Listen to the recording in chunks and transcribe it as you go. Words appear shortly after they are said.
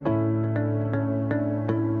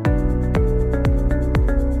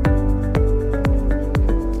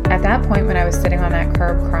At that point, when I was sitting on that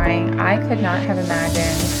curb crying, I could not have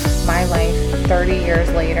imagined my life 30 years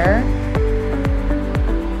later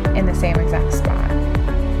in the same exact spot.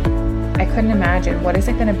 I couldn't imagine, what is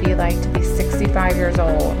it going to be like to be 65 years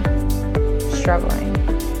old struggling?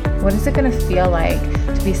 What is it going to feel like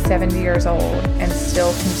to be 70 years old and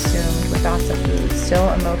still consumed with thoughts of food,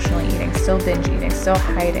 still emotionally eating, still binge eating, still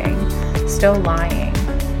hiding, still lying?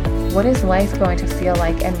 What is life going to feel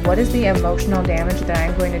like, and what is the emotional damage that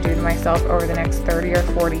I'm going to do to myself over the next 30 or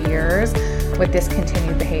 40 years with this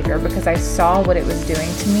continued behavior? Because I saw what it was doing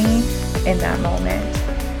to me in that moment.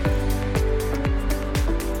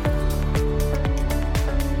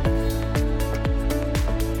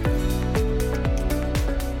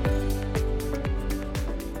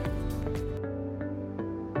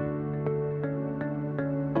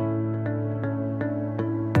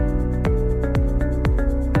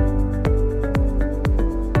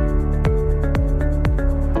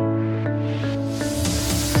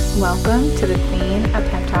 Welcome to the Queen of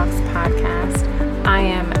Pep Talks podcast. I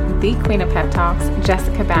am the Queen of Pep Talks,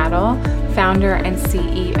 Jessica Battle, founder and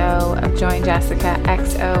CEO of Join Jessica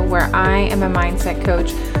XO, where I am a mindset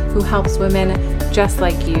coach who helps women just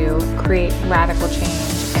like you create radical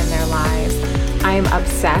change in their lives. I am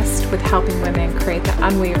obsessed with helping women create the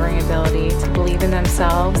unwavering ability to believe in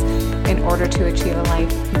themselves in order to achieve a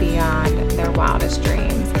life beyond their wildest dreams.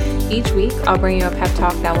 Each week, I'll bring you a pep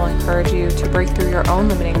talk that will encourage you to break through your own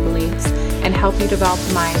limiting beliefs and help you develop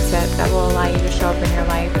a mindset that will allow you to show up in your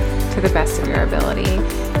life to the best of your ability.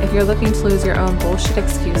 If you're looking to lose your own bullshit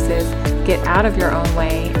excuses, get out of your own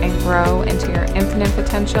way, and grow into your infinite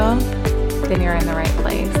potential, then you're in the right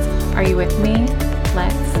place. Are you with me?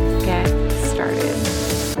 Let's get started.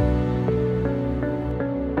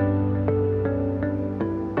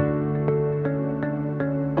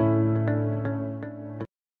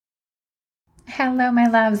 Hello, my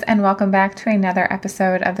loves, and welcome back to another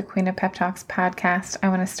episode of the Queen of Pep Talks podcast. I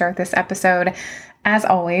want to start this episode, as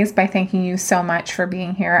always, by thanking you so much for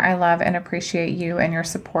being here. I love and appreciate you and your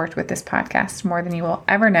support with this podcast more than you will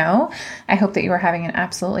ever know. I hope that you are having an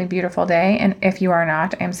absolutely beautiful day, and if you are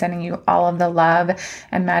not, I'm sending you all of the love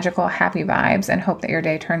and magical happy vibes and hope that your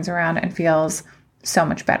day turns around and feels so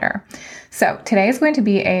much better. So today is going to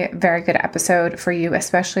be a very good episode for you,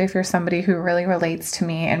 especially if you're somebody who really relates to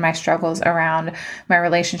me and my struggles around my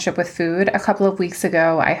relationship with food. A couple of weeks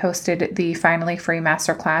ago, I hosted the Finally Free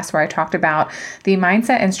Masterclass where I talked about the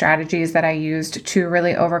mindset and strategies that I used to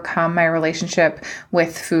really overcome my relationship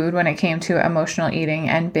with food when it came to emotional eating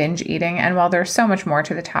and binge eating. And while there's so much more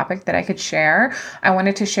to the topic that I could share, I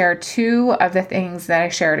wanted to share two of the things that I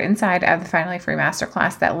shared inside of the Finally Free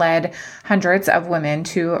Masterclass that led hundreds of women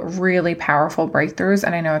to really powerful breakthroughs.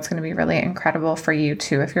 And I know it's going to be really incredible for you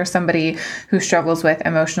too. If you're somebody who struggles with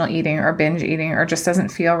emotional eating or binge eating or just doesn't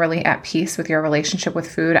feel really at peace with your relationship with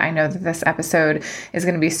food, I know that this episode is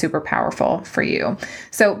going to be super powerful for you.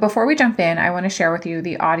 So before we jump in, I want to share with you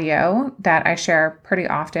the audio that I share pretty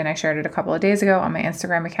often. I shared it a couple of days ago on my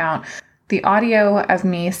Instagram account. The audio of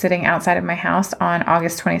me sitting outside of my house on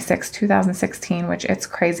August 26, 2016, which it's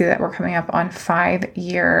crazy that we're coming up on 5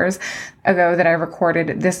 years ago that I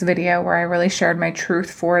recorded this video where I really shared my truth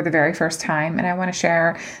for the very first time. And I want to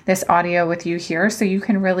share this audio with you here so you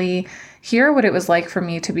can really hear what it was like for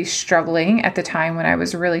me to be struggling at the time when I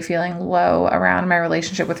was really feeling low around my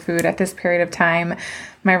relationship with food. At this period of time,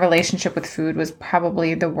 my relationship with food was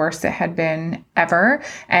probably the worst it had been ever.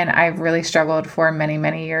 And I've really struggled for many,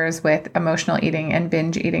 many years with emotional eating and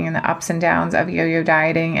binge eating and the ups and downs of yo-yo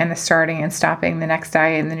dieting and the starting and stopping the next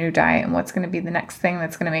diet and the new diet and what's going to be the next thing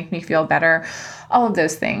that's going to make me feel better. All of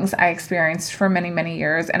those things I experienced for many, many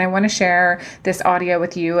years. And I want to share this audio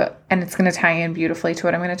with you, and it's going to tie in beautifully to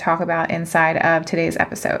what I'm going to talk about inside of today's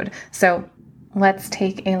episode. So let's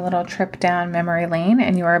take a little trip down memory lane,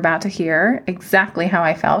 and you are about to hear exactly how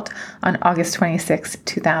I felt on August 26,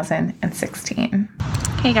 2016.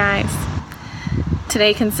 Hey guys,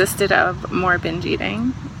 today consisted of more binge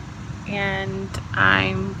eating, and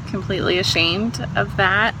I'm completely ashamed of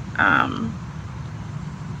that. I've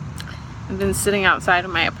been sitting outside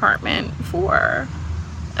of my apartment for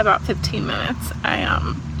about 15 minutes.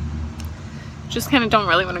 I just kind of don't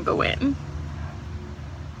really want to go in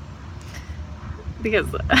because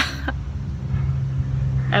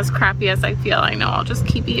as crappy as I feel, I know I'll just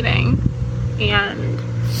keep eating, and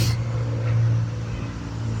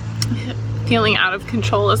feeling out of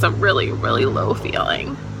control is a really, really low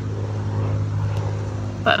feeling.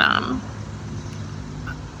 But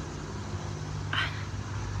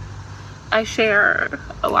I share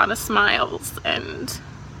a lot of smiles and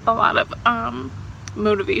a lot of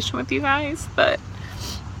motivation with you guys, but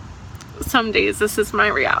some days this is my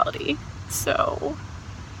reality. So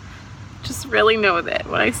just really know that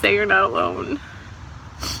when I say you're not alone,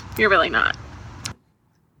 you're really not.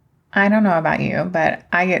 I don't know about you, but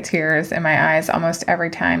I get tears in my eyes almost every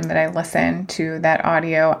time that I listen to that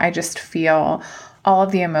audio. I just feel all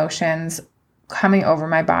of the emotions coming over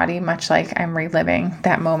my body, much like I'm reliving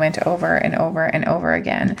that moment over and over and over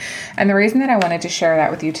again. And the reason that I wanted to share that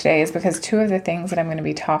with you today is because two of the things that I'm going to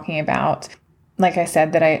be talking about, like I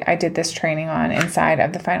said, that I did this training on inside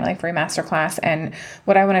of the Finally Free Masterclass. And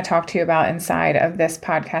what I want to talk to you about inside of this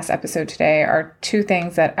podcast episode today are two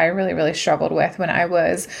things that I really, really struggled with when I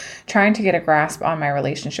was trying to get a grasp on my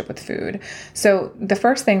relationship with food. So the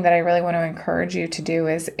first thing that I really want to encourage you to do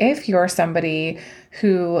is, if you're somebody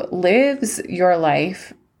who lives your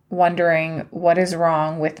life wondering what is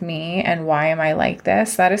wrong with me and why am I like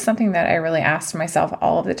this, that is something that I really asked myself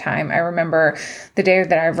all of the time. I remember the day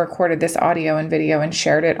that I recorded this audio and video and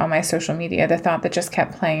shared it on my social media, the thought that just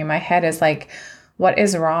kept playing in my head is like, what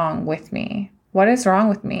is wrong with me? What is wrong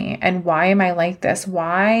with me? And why am I like this?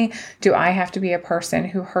 Why do I have to be a person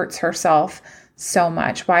who hurts herself so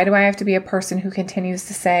much? Why do I have to be a person who continues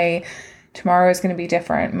to say, tomorrow is going to be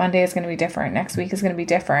different, Monday is going to be different, next week is going to be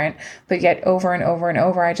different, but yet over and over and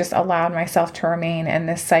over, I just allowed myself to remain in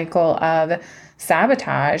this cycle of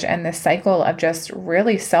sabotage and this cycle of just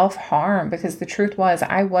really self-harm, because the truth was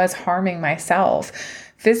I was harming myself.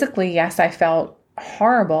 Physically, yes, I felt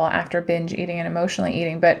horrible after binge eating and emotionally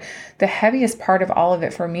eating, but the heaviest part of all of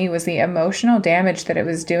it for me was the emotional damage that it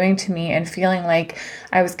was doing to me, and feeling like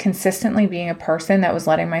I was consistently being a person that was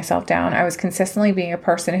letting myself down. I was consistently being a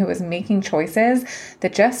person who was making choices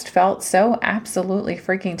that just felt so absolutely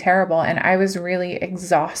freaking terrible, and I was really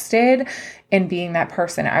exhausted in being that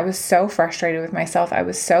person. I was so frustrated with myself. I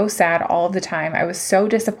was so sad all of the time. I was so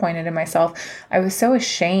disappointed in myself. I was so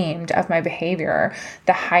ashamed of my behavior,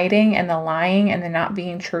 the hiding and the lying and the not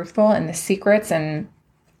being truthful and the secrets, and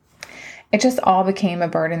it just all became a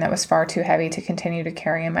burden that was far too heavy to continue to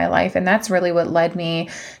carry in my life. And that's really what led me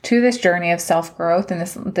to this journey of self-growth and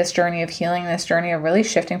this journey of healing, this journey of really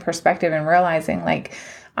shifting perspective and realizing, like,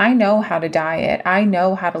 I know how to diet. I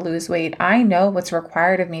know how to lose weight. I know what's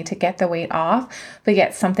required of me to get the weight off, but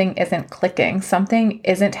yet something isn't clicking. Something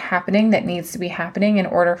isn't happening that needs to be happening in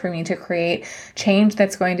order for me to create change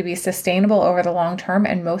that's going to be sustainable over the long term.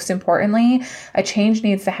 And most importantly, a change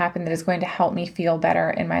needs to happen that is going to help me feel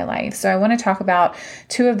better in my life. So I want to talk about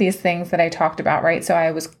two of these things that I talked about, right? So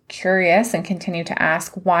I was curious and continued to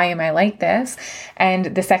ask, why am I like this? And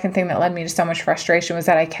the second thing that led me to so much frustration was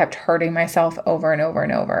that I kept hurting myself over and over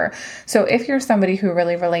and over. So if you're somebody who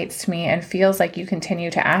really relates to me and feels like you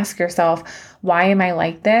continue to ask yourself, why am I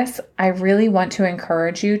like this? I really want to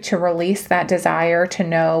encourage you to release that desire to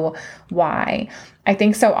know why. I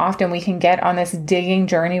think so often we can get on this digging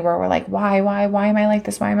journey where we're like, why am I like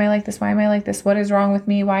this? Why am I like this? Why am I like this? What is wrong with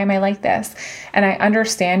me? Why am I like this? And I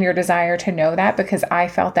understand your desire to know that, because I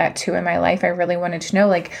felt that too in my life. I really wanted to know,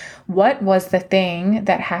 like, what was the thing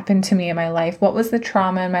that happened to me in my life? What was the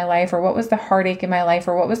trauma in my life? Or what was the heartache in my life?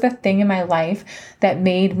 Or what was the thing in my life that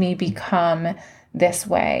made me become this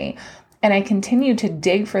way? And I continued to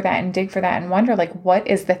dig for that and wonder, like, what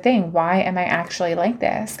is the thing? Why am I actually like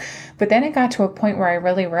this? But then it got to a point where I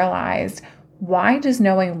really realized, why does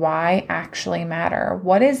knowing why actually matter?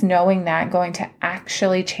 What is knowing that going to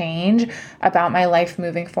actually change about my life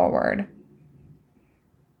moving forward?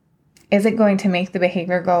 Is it going to make the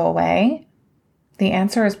behavior go away? The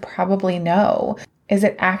answer is probably no. Is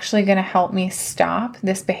it actually going to help me stop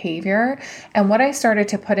this behavior? And what I started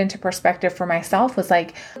to put into perspective for myself was,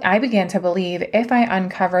 like, I began to believe if I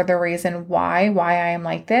uncover the reason why I am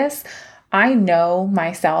like this, I know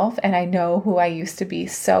myself and I know who I used to be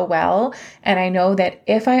so well. And I know that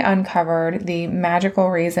if I uncovered the magical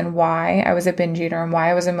reason why I was a binge eater and why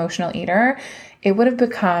I was an emotional eater, it would have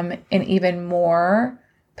become an even more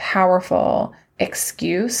powerful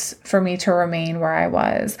excuse for me to remain where I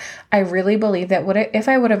was. I really believe that if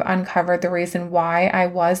I would have uncovered the reason why I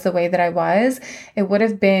was the way that I was, it would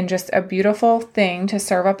have been just a beautiful thing to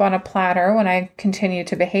serve up on a platter when I continue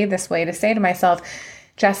to behave this way, to say to myself,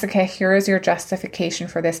 Jessica, here is your justification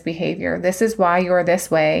for this behavior. This is why you're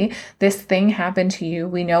this way. This thing happened to you.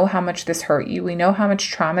 We know how much this hurt you. We know how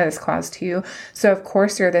much trauma this caused to you. So of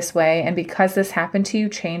course you're this way. And because this happened to you,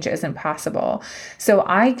 change isn't possible. So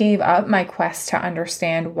I gave up my quest to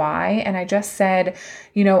understand why. And I just said,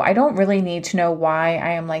 I don't really need to know why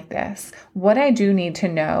I am like this. What I do need to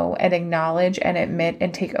know and acknowledge and admit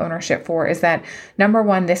and take ownership for is that, number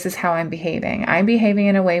one, this is how I'm behaving. I'm behaving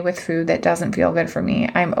in a way with food that doesn't feel good for me. me.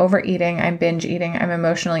 I'm overeating, I'm binge eating, I'm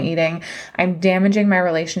emotionally eating. I'm damaging my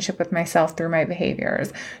relationship with myself through my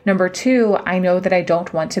behaviors. Number 2, I know that I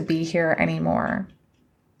don't want to be here anymore.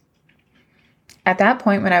 At that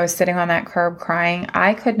point, when I was sitting on that curb crying,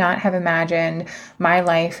 I could not have imagined my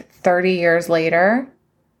life 30 years later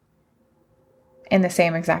in the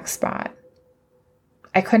same exact spot.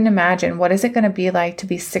 I couldn't imagine, what is it going to be like to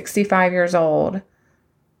be 65 years old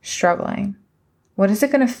struggling? What is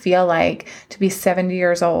it going to feel like to be 70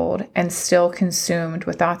 years old and still consumed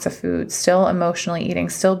with thoughts of food, still emotionally eating,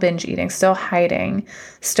 still binge eating, still hiding,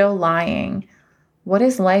 still lying? What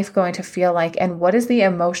is life going to feel like? And what is the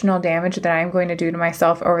emotional damage that I'm going to do to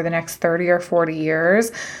myself over the next 30 or 40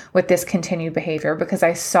 years with this continued behavior? Because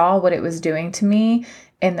I saw what it was doing to me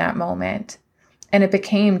in that moment. And it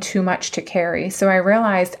became too much to carry. So I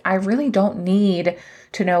realized I really don't need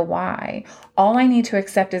to know why. All I need to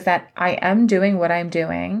accept is that I am doing what I'm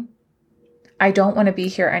doing. I don't want to be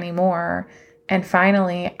here anymore. And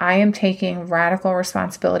finally, I am taking radical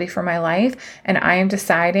responsibility for my life. And I am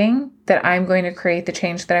deciding that I'm going to create the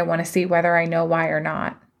change that I want to see, whether I know why or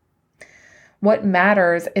not. What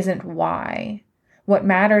matters isn't why. What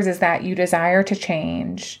matters is that you desire to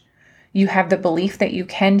change. You have the belief that you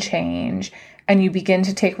can change. And you begin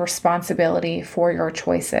to take responsibility for your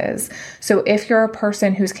choices. So if you're a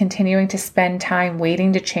person who's continuing to spend time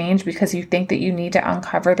waiting to change because you think that you need to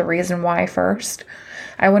uncover the reason why first,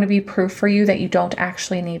 I want to be proof for you that you don't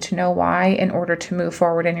actually need to know why in order to move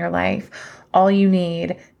forward in your life. All you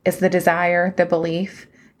need is the desire, the belief,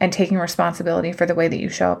 and taking responsibility for the way that you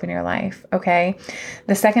show up in your life, okay?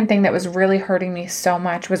 The second thing that was really hurting me so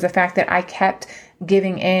much was the fact that I kept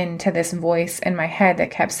giving in to this voice in my head that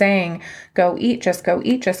kept saying, go eat, just go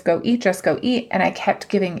eat, just go eat, just go eat. And I kept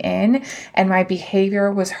giving in, and my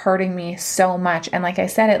behavior was hurting me so much. And like I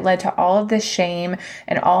said, it led to all of this shame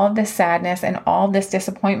and all of this sadness and all of this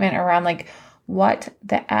disappointment around like, what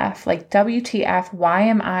the F? Like, WTF, why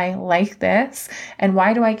am I like this? And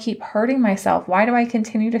why do I keep hurting myself? Why do I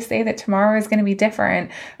continue to say that tomorrow is going to be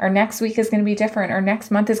different, or next week is going to be different, or next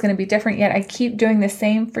month is going to be different, yet I keep doing the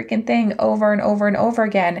same freaking thing over and over and over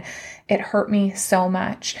again? It hurt me so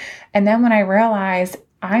much. And then when I realized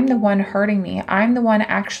I'm the one hurting me, I'm the one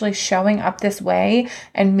actually showing up this way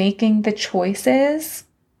and making the choices,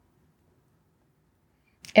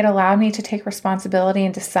 it allowed me to take responsibility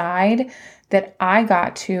and decide that I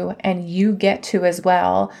got to, and you get to as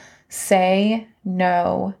well, say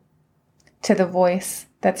no to the voice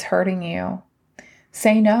that's hurting you.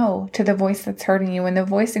 Say no to the voice that's hurting you. When the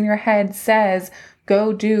voice in your head says,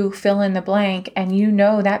 go do fill in the blank, and you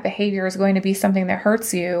know that behavior is going to be something that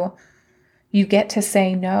hurts you, you get to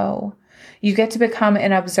say no. You get to become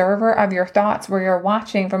an observer of your thoughts, where you're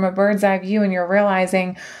watching from a bird's eye view and you're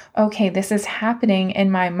realizing, okay, this is happening in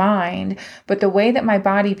my mind, but the way that my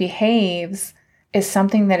body behaves is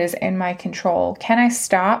something that is in my control. Can I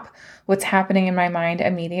stop what's happening in my mind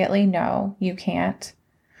immediately? No, you can't.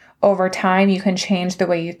 Over time, you can change the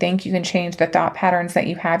way you think. You can change the thought patterns that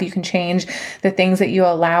you have. You can change the things that you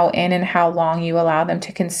allow in and how long you allow them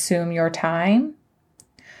to consume your time.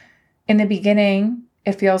 In the beginning,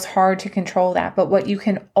 it feels hard to control that, but what you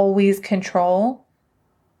can always control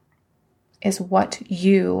is what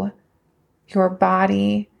you, your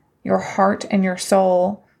body, your heart, and your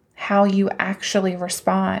soul, how you actually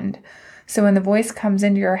respond. So when the voice comes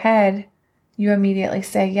into your head, you immediately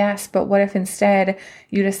say yes, but what if instead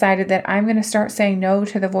you decided that I'm going to start saying no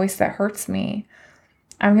to the voice that hurts me?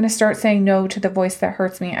 I'm going to start saying no to the voice that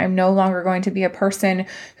hurts me. I'm no longer going to be a person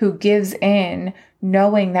who gives in,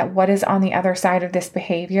 knowing that what is on the other side of this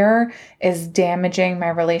behavior is damaging my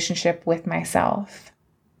relationship with myself.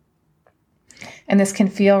 And this can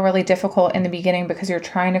feel really difficult in the beginning because you're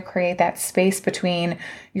trying to create that space between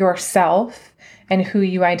yourself and who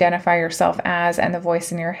you identify yourself as and the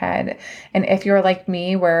voice in your head. And if you're like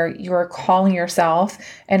me, where you're calling yourself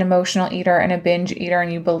an emotional eater and a binge eater,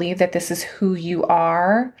 and you believe that this is who you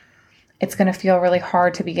are, it's going to feel really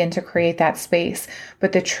hard to begin to create that space.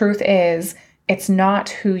 But the truth is, it's not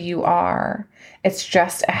who you are. It's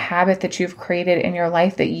just a habit that you've created in your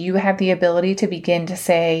life that you have the ability to begin to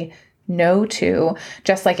say no to,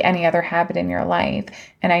 just like any other habit in your life.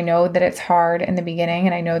 And I know that it's hard in the beginning,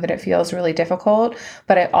 and I know that it feels really difficult,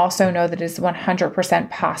 but I also know that it's 100%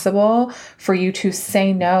 possible for you to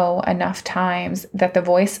say no enough times that the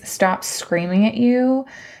voice stops screaming at you,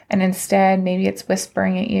 and instead maybe it's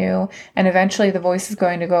whispering at you, and eventually the voice is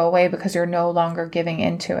going to go away because you're no longer giving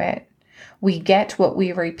into it. We get what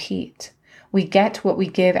we repeat. We get what we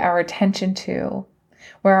give our attention to.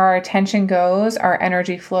 Where our attention goes, our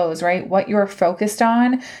energy flows, right? What you're focused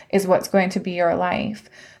on is what's going to be your life.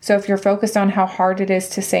 So if you're focused on how hard it is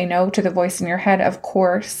to say no to the voice in your head, of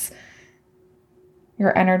course,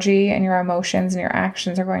 your energy and your emotions and your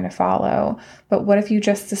actions are going to follow. But what if you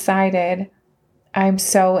just decided, I'm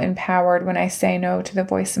so empowered when I say no to the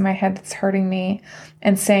voice in my head that's hurting me.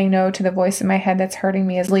 And saying no to the voice in my head that's hurting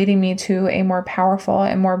me is leading me to a more powerful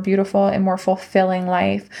and more beautiful and more fulfilling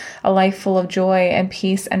life. A life full of joy and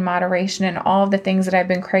peace and moderation and all of the things that I've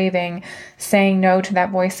been craving. Saying no to that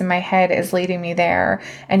voice in my head is leading me there.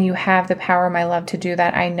 And you have the power, my love, to do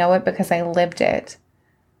that. I know it because I lived it.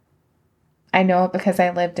 I know it because I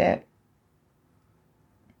lived it.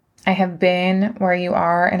 I have been where you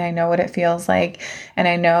are, and I know what it feels like. And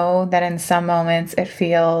I know that in some moments it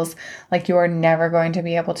feels like you are never going to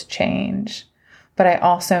be able to change. But I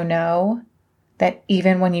also know that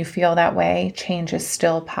even when you feel that way, change is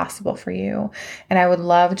still possible for you. And I would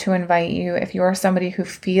love to invite you, if you are somebody who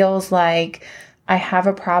feels like I have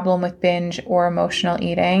a problem with binge or emotional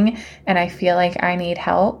eating, and I feel like I need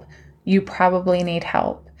help, you probably need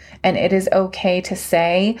help. And it is okay to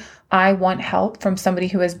say, I want help from somebody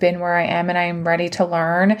who has been where I am, and I am ready to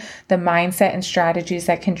learn the mindset and strategies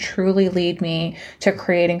that can truly lead me to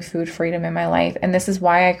creating food freedom in my life. And this is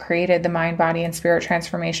why I created the Mind, Body, and Spirit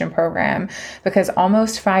Transformation Program, because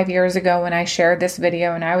almost 5 years ago when I shared this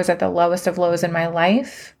video and I was at the lowest of lows in my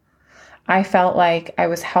life, I felt like I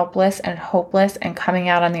was helpless and hopeless, and coming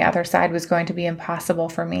out on the other side was going to be impossible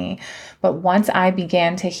for me. But once I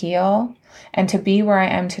began to heal and to be where I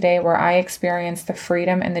am today, where I experience the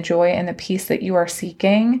freedom and the joy and the peace that you are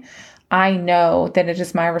seeking, I know that it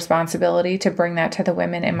is my responsibility to bring that to the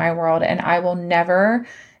women in my world. And I will never,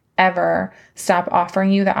 ever stop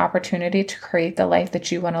offering you the opportunity to create the life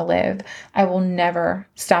that you want to live. I will never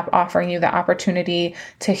stop offering you the opportunity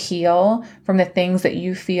to heal from the things that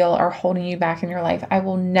you feel are holding you back in your life. I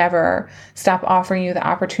will never stop offering you the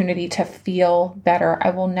opportunity to feel better.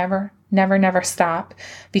 I will never stop,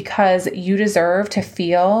 because you deserve to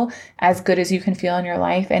feel as good as you can feel in your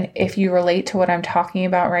life. And if you relate to what I'm talking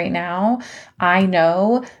about right now, I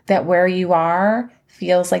know that where you are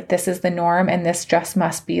feels like this is the norm and this just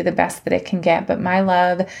must be the best that it can get. But my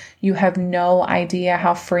love, you have no idea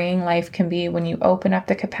how freeing life can be when you open up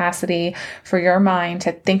the capacity for your mind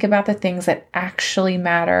to think about the things that actually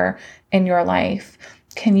matter in your life.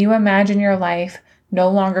 Can you imagine your life no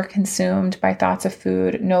longer consumed by thoughts of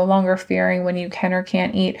food, no longer fearing when you can or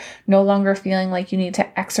can't eat, no longer feeling like you need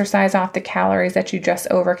to exercise off the calories that you just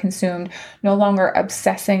overconsumed, no longer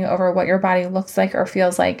obsessing over what your body looks like or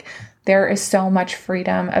feels like? There is so much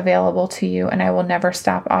freedom available to you, and I will never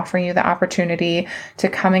stop offering you the opportunity to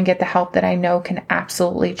come and get the help that I know can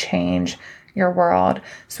absolutely change your world.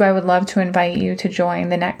 So I would love to invite you to join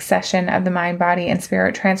the next session of the Mind, Body, and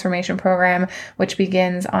Spirit Transformation Program, which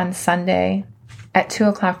begins on Sunday at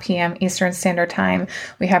 2:00 p.m. Eastern Standard Time.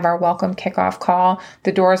 We have our welcome kickoff call.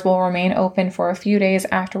 The doors will remain open for a few days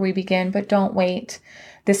after we begin, but don't wait.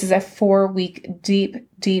 This is a 4-week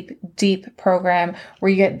deep program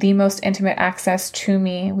where you get the most intimate access to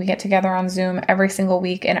me. We get together on Zoom every single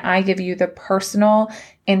week, and I give you the personal,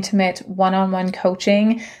 intimate, one-on-one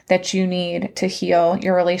coaching that you need to heal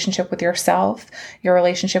your relationship with yourself, your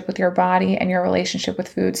relationship with your body, and your relationship with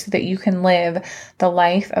food, so that you can live the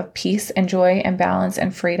life of peace and joy and balance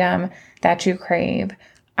and freedom that you crave.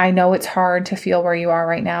 I know it's hard to feel where you are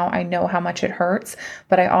right now. I know how much it hurts,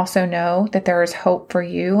 but I also know that there is hope for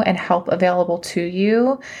you and help available to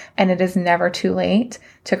you. And it is never too late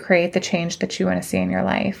to create the change that you want to see in your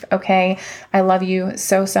life. Okay. I love you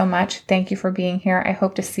so much. Thank you for being here. I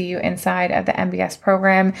hope to see you inside of the MBS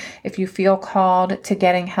program. If you feel called to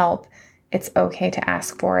getting help, it's okay to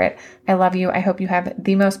ask for it. I love you. I hope you have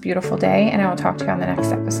the most beautiful day, and I will talk to you on the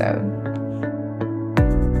next episode.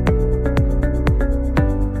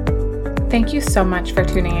 Thank you so much for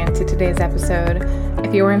tuning in to today's episode.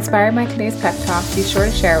 If you were inspired by today's pep talk, be sure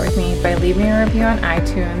to share it with me by leaving a review on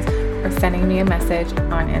iTunes or sending me a message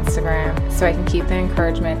on Instagram so I can keep the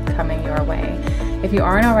encouragement coming your way. If you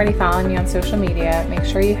aren't already following me on social media, make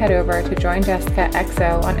sure you head over to Join Jessica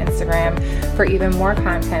XO on Instagram for even more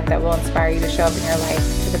content that will inspire you to show up in your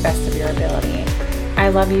life to the best of your ability. I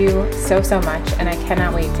love you so much, and I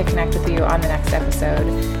cannot wait to connect with you on the next episode.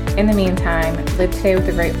 In the meantime, live today with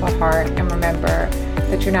a grateful heart, and remember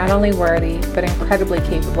that you're not only worthy, but incredibly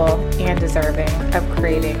capable and deserving of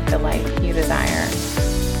creating the life you desire.